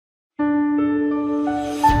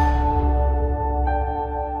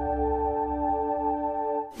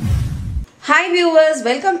viewers,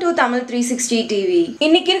 welcome to TAMIL360 TV.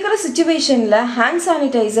 இன்னைக்கு இருக்கிற சிச்சுவேஷன்ல hand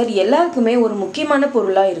sanitiser எல்லாருக்குமே ஒரு முக்கியமான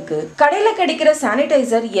பொருளா இருக்கு. கடையில கிடைக்கிற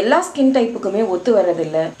சானிடைசர் எல்லா ஸ்கின் டைப்புக்குமே ஒத்து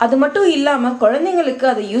வரதில்லை. அது மட்டும் இல்லாம குழந்தைங்களுக்கு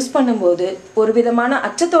அதை யூஸ் பண்ணும்போது ஒரு விதமான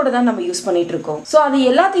அச்சத்தோட தான் நம்ம யூஸ் பண்ணிட்டு இருக்கோம். ஸோ அது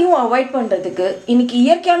எல்லாத்தையும் அவாய்ட் பண்றதுக்கு இன்னைக்கு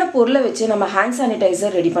இயற்கையான பொருளை வச்சு நம்ம ஹேண்ட்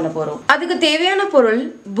சானிடைசர் ரெடி பண்ண போறோம். அதுக்கு தேவையான பொருள்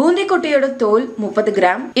பூந்தி கொட்டையோட தோல் 30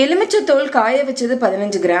 கிராம், எலுமிச்சை தோல் காய வச்சது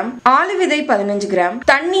 15 கிராம், ஆளு விதை 15 கிராம்,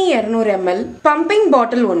 தண்ணி 200 ml, பம்பிங்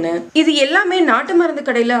பாட்டில் 1. இது எல்லாமே நாட்டு மருந்து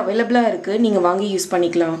கடையில அவைலபிளா இருக்கு. நீங்க வாங்கி யூஸ்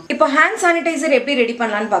பண்ணிக்கலாம். இப்போ ஹேண்ட் சானிடைசர் எப்படி ரெடி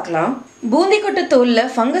பண்ணலாம்னு பார்க்கலாம். பூந்தி கொட்டை தோல்ல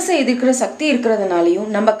ஃபங்கஸை எதிர்க்கிற சக்தி இருக்கிறதுனாலையும்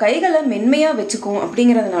நம்ம கைகளை மென்மையா வச்சுக்கும்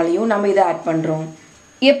அப்படிங்கறதுனாலையும் நம்ம இதை ஆட் பண்றோம்.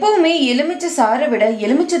 எப்பவுமே எலுமிச்சை சாறை விட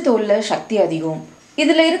எலுமிச்சை தோல்ல சக்தி அதிகம்.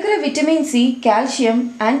 இதுல இருக்கிற vitamin C, calcium,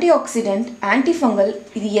 anti accident, anti fungal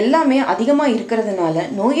இது எல்லாமே அதிகமா இருக்கிறதுனால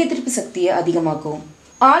நோய் எதிர்ப்பு சக்தியை அதிகமாக்கும்.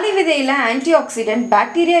 ஆளி விதையில ஆன்டி ஆக்சிடென்ட்,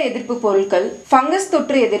 பாக்டீரியா எதிர்ப்பு பொருட்கள், ஃபங்கஸ்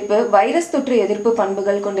தொற்று எதிர்ப்பு, வைரஸ் தொற்று எதிர்ப்பு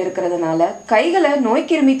பண்புகள் கொண்டு இருக்கிறதுனால கைகளை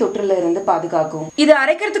நோய்க்கிருமி தொற்றுல இருந்து பாதுகாக்கும். இது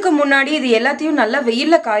அரைக்கிறதுக்கு முன்னாடி இது எல்லாத்தையும் நல்லா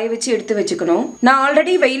வெயில்ல காய வச்சு எடுத்து வச்சுக்கணும். நான்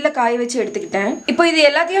ஆல்ரெடி வெயில்ல காய வச்சு எடுத்துக்கிட்டேன். இப்போ இது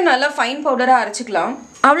எல்லாத்தையும் நல்லா ஃபைன் பவுடரா அரைச்சிக்கலாம்.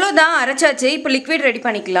 அவ்வளோதான், அரைச்சாச்சு. இப்போ லிக்விட் ரெடி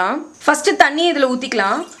பண்ணிக்கலாம். ஃபர்ஸ்ட் தண்ணி இதுல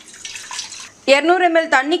ஊத்திக்கலாம். 200 ml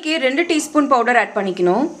தண்ணிக்கு 2 டீஸ்பூன் பவுடர் ஆட்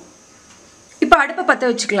பண்ணிக்கணும். இப்போ அடுப்பை பற்ற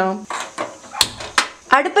வச்சுக்கலாம்.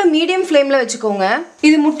 அடுப்பை மீடியம் ஃப்ளேம்ல வச்சுக்கோங்க.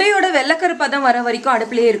 இது முட்டையோட வெள்ளைக்கருப்பா தான் வர வரைக்கும்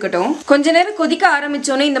அடுப்புலயே இருக்கட்டும். கொஞ்ச நேரம் கொதிக்க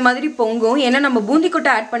ஆரம்பிச்சோன்னே இந்த மாதிரி பொங்கும். ஏன்னா நம்ம பூந்தி கொட்டை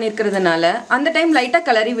ஆட் பண்ணிருக்கிறதுனால அந்த டைம் லைட்டா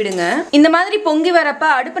கிளறி விடுங்க. இந்த மாதிரி பொங்கி வரப்ப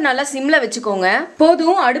அடுப்பு நல்லா சிம்ல வச்சுக்கோங்க.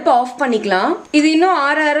 போதும், அடுப்பை ஆஃப் பண்ணிக்கலாம். இது இன்னும்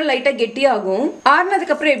ஆற லைட்டா கெட்டியாகும்.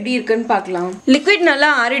 ஆறுனதுக்கு அப்புறம் எப்படி இருக்குன்னு பார்க்கலாம். லிக்விட் நல்லா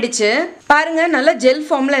ஆறிடுச்சு. பாருங்க, நல்லா ஜெல்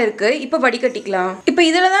ஃபார்ம்ல இருக்கு. இப்போ வடிகட்டிக்கலாம். இப்போ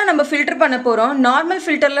இதுல தான் நம்ம ஃபில்டர் பண்ண போறோம். நார்மல்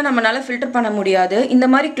ஃபில்டர்ல நம்மளால ஃபில்டர் பண்ண முடியாது. இந்த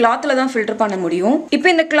மாதிரி கிளாத்ல தான் ஃபில்டர் பண்ண முடியும். இப்போ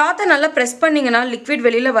இந்த கிளாத்தை நல்லா பிரஸ் பண்ணீங்கன்னா லிக்விட்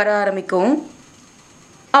வெளியில வர ஆரம்பிக்கும்.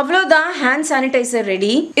 அவ்வளோதான், ஹேண்ட் சானிடைசர்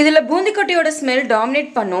ரெடி. இதுல பூந்தி கொட்டையோட ஸ்மெல் டாமினேட்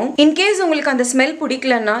பண்ணும். இன்கேஸ் உங்களுக்கு அந்த ஸ்மெல்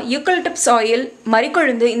பிடிக்கலன்னா யூக்கலிப்டஸ் ஆயில்,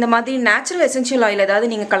 மறிக்கொழுந்து இந்த மாதிரி நேச்சுரல் எசென்ஷியல் ஆயில்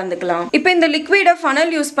ஏதாவது நீங்க கலந்துக்கலாம். இப்போ இந்த லிக்விட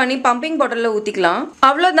ஃபனல் யூஸ் பண்ணி பம்பிங் பாட்டில்ல ஊத்திக்கலாம்.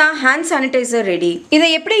 அவ்வளோதான், ஹேண்ட் சானிடைசர் ரெடி. இதை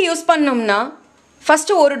எப்படி யூஸ் பண்ணணும்னா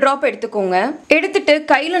ஃபர்ஸ்ட் ஒரு டிராப் எடுத்துக்கோங்க. எடுத்துட்டு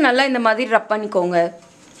கையில நல்லா இந்த மாதிரி ரப் பண்ணிக்கோங்க.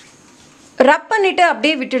 ரப் பண்ணிட்டு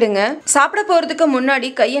அப்படியே விட்டுடுங்க. சாப்பிட போறதுக்கு முன்னாடி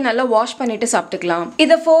கையை நல்லா வாஷ் பண்ணிட்டு சாப்பிட்டுக்கலாம்.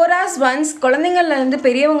 இதை 4 hours once குழந்தைங்கள்ல இருந்து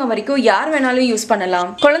பெரியவங்க வரைக்கும் யார் வேணாலும் யூஸ் பண்ணலாம்.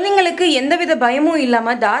 குழந்தைங்களுக்கு எந்தவித பயமும்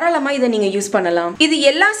இல்லாம தாராளமா இதை நீங்க யூஸ் பண்ணலாம். இது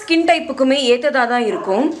எல்லா ஸ்கின் டைப்புக்குமே ஏத்ததா தான்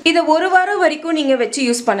இருக்கும். இதை 1 வாரம் வரைக்கும் நீங்க வச்சு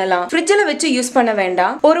யூஸ் பண்ணலாம். ஃப்ரிட்ஜ்ல வச்சு யூஸ் பண்ண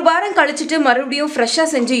வேண்டாம். 1 வாரம் கழிச்சிட்டு மறுபடியும் ஃப்ரெஷ்ஷா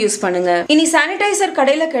செஞ்சு யூஸ் பண்ணுங்க. இனி சானிடைசர்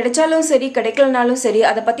கடையில கிடைச்சாலும் சரி கிடைக்கலனாலும் சரி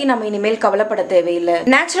அதை பத்தி நம்ம இனிமேல் கவலைப்பட தேவையில்லை.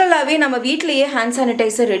 நேச்சுரலாவே நம்ம வீட்லயே ஹேண்ட்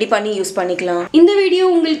சானிடைசர் ரெடி பண்ணி யூஸ் பண்ணி. இந்த வீடியோ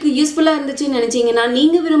உங்களுக்கு யூஸ்ஃபுல்லா இருந்துச்சுன்னு நினைச்சீங்கன்னா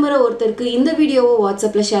நீங்க விரும்புற ஒருத்தருக்கு இந்த வீடியோவை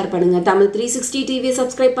வாட்ஸ்அப்ல ஷேர் பண்ணுங்க. TAMIL360 TV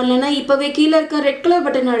சப்ஸ்கிரைப் பண்ணலனா இப்பவே கீழ இருக்க ரெட் கலர்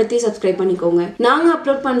பட்டன் அழுத்தி சப்ஸ்கிரைப் பண்ணிக்கோங்க. நாங்க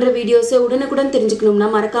அப்லோட் பண்ற வீடியோஸை உடனுக்குடன் தெரிஞ்சுக்கணும்னா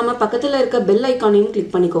மறக்காம பக்கத்துல இருக்க பெல் ஐகானையும்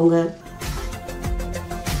கிளிக் பண்ணிக்கோங்க.